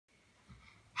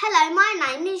Hello, my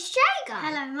name is Jago.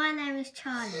 Hello, my name is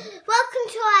Charlie. Welcome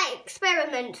to our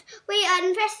experiment. We are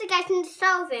investigating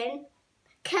solving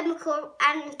chemical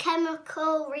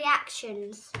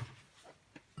reactions.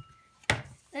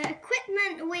 The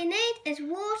equipment we need is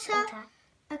water,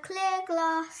 a clear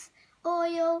glass,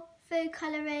 oil, food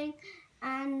colouring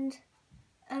and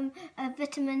a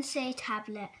vitamin C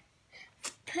tablet.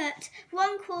 Put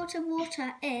 1/4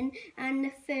 water in and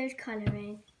the food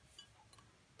colouring.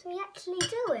 Do we actually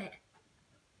do it?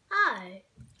 Oh,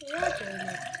 we are doing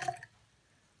it.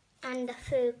 And the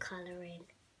food colouring.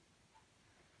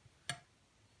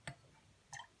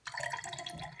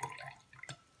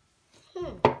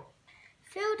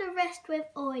 Fill the rest with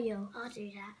oil. I'll do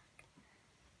that.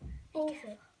 Thank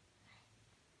you.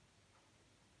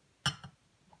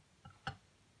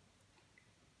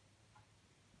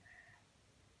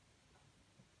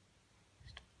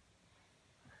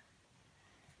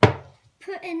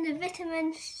 Put in the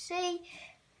vitamin C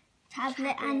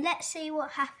tablet and let's see what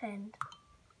happened.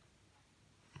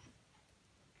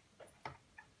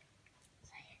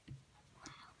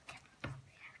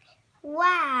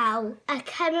 Wow, a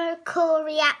chemical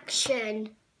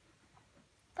reaction.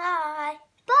 Bye.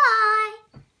 Bye.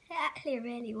 It actually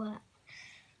really worked.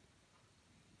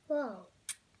 Whoa.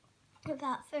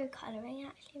 About food colouring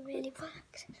actually really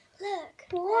worked. Look.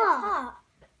 Wow.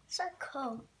 So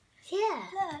cool. Yeah.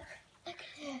 Look. Look at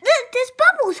this. Look, there's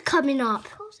bubbles coming up.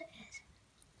 Of course it is.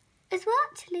 It's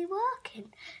actually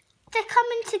working. They're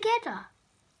coming together.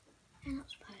 They're not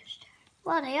supposed to.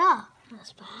 Well, they are.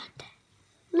 That's bad.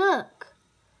 Look.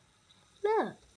 Look.